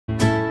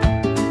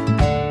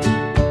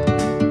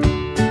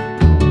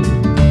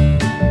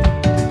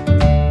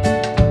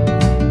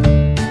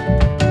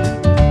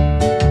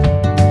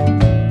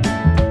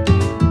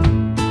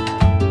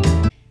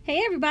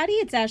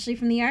it's Ashley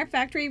from the Art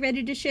Factory,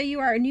 ready to show you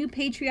our new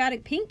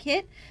Patriotic Paint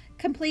Kit,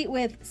 complete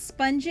with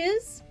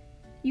sponges.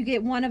 You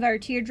get one of our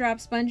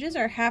teardrop sponges,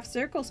 our half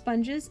circle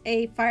sponges,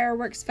 a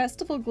fireworks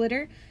festival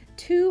glitter,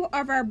 2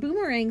 of our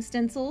Boomerang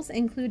stencils,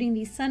 including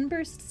the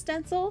sunburst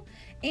stencil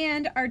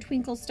and our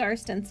twinkle star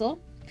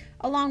stencil,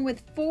 along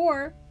with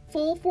 4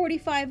 full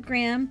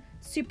 45-gram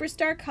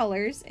superstar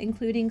colors,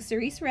 including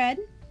cerise red,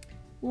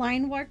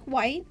 line work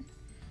white,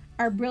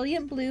 our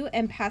brilliant blue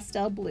and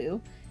pastel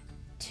blue,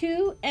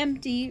 2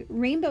 empty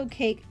rainbow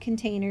cake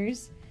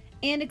containers,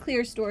 and a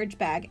clear storage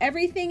bag.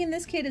 Everything in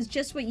this kit is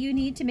just what you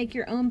need to make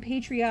your own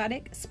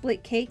patriotic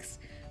split cakes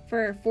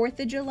for 4th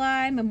of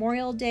July,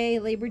 Memorial Day,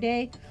 Labor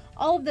Day,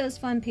 all of those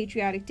fun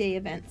Patriotic Day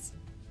events.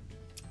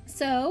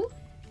 So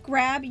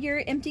grab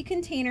your empty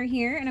container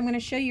here, and I'm going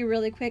to show you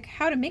really quick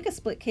how to make a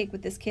split cake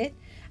with this kit.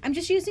 I'm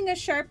just using a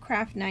sharp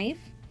craft knife,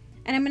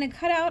 and I'm going to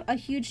cut out a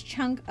huge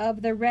chunk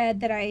of the red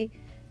that I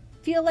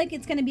feel like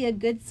it's going to be a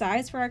good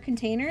size for our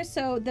container.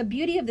 So the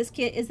beauty of this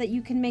kit is that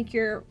you can make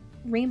your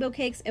rainbow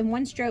cakes in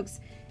one strokes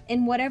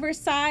in whatever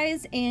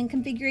size and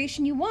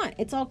configuration you want.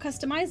 It's all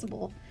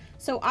customizable.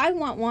 So I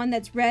want one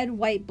that's red,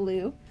 white,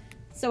 blue.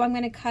 So I'm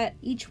going to cut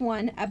each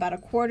one about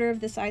 1/4 of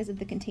the size of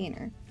the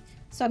container.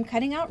 So I'm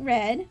cutting out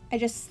red. I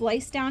just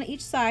slice down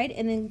each side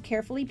and then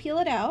carefully peel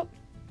it out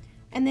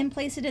and then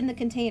place it in the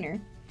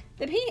container.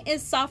 The paint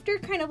is softer,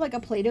 kind of like a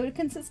Play-Doh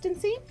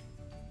consistency.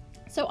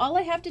 So all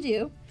I have to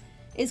do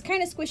is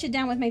kind of squish it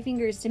down with my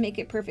fingers to make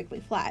it perfectly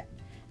flat.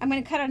 I'm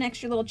going to cut an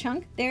extra little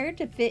chunk there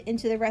to fit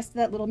into the rest of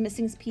that little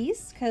missing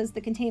piece because the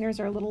containers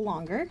are a little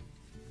longer.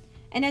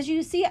 And as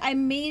you see, I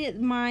made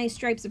my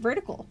stripes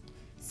vertical.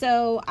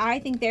 So I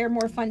think they're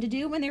more fun to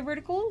do when they're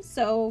vertical,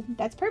 so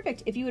that's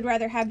perfect. If you would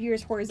rather have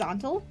yours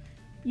horizontal,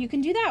 you can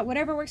do that,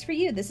 whatever works for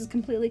you. This is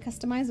completely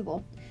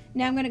customizable.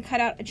 Now I'm going to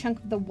cut out a chunk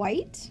of the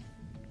white,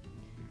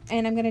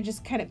 and I'm going to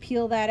just kind of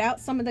peel that out.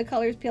 Some of the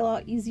colors peel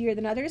out easier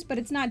than others, but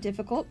it's not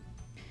difficult.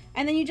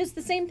 And then you just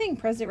the same thing,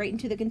 press it right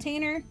into the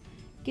container,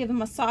 give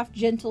them a soft,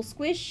 gentle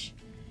squish,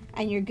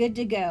 and you're good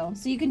to go.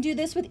 So you can do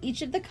this with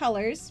each of the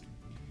colors,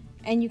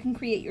 and you can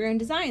create your own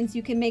designs.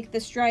 You can make the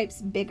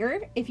stripes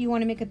bigger if you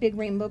want to make a big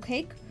rainbow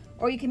cake,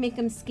 or you can make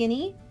them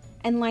skinny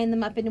and line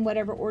them up in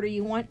whatever order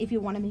you want if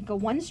you want to make a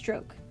one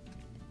stroke.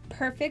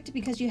 Perfect,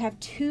 because you have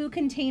 2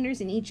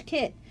 containers in each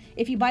kit.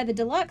 If you buy the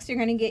deluxe, you're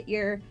going to get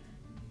your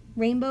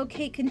rainbow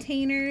cake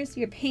containers,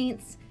 your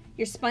paints,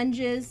 your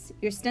sponges,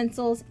 your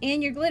stencils,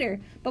 and your glitter.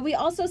 But we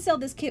also sell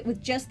this kit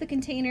with just the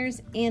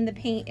containers and the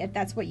paint if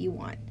that's what you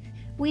want.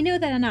 We know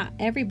that not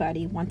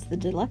everybody wants the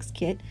deluxe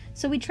kit,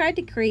 so we tried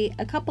to create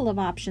a couple of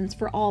options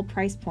for all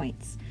price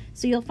points.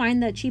 So you'll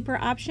find the cheaper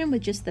option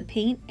with just the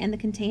paint and the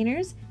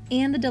containers,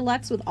 and the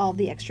deluxe with all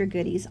the extra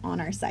goodies on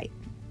our site.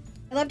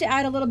 I love to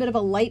add a little bit of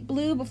a light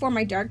blue before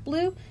my dark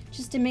blue,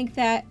 just to make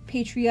that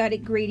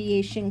patriotic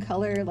gradation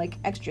color like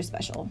extra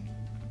special.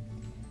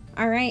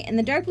 Alright, and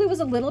the dark blue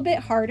was a little bit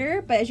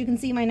harder, but as you can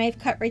see, my knife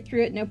cut right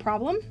through it, no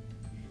problem.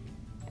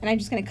 And I'm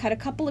just going to cut a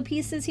couple of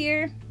pieces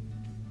here,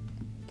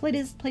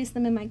 place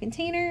them in my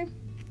container,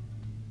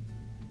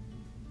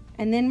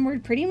 and then we're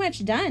pretty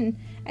much done.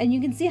 And you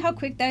can see how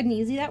quick that and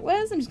easy that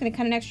was. I'm just going to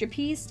cut an extra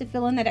piece to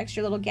fill in that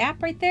extra little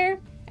gap right there.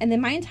 And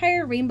then my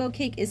entire rainbow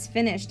cake is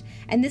finished.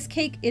 And this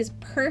cake is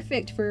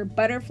perfect for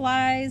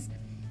butterflies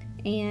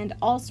and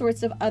all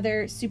sorts of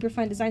other super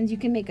fun designs. You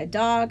can make a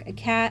dog, a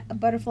cat, a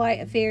butterfly,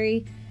 a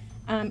fairy.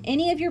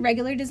 Any of your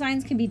regular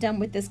designs can be done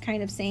with this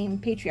kind of same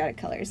patriotic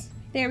colors.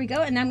 There we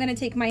go. And now I'm going to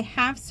take my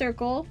half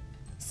circle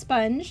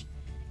sponge,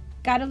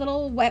 got a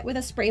little wet with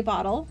a spray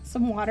bottle,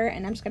 some water,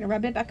 and I'm just going to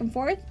rub it back and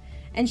forth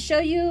and show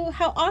you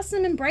how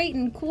awesome and bright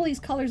and cool these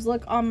colors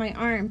look on my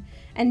arm.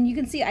 And you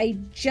can see I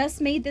just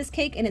made this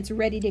cake and it's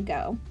ready to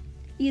go.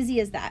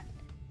 Easy as that.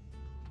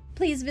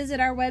 Please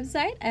visit our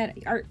website at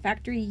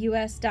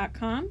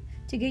artfactoryus.com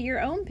to get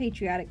your own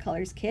Patriotic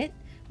Colors kit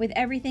with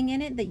everything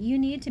in it that you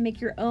need to make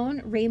your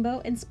own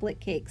rainbow and split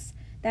cakes.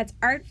 That's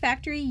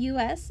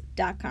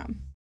artfactoryus.com.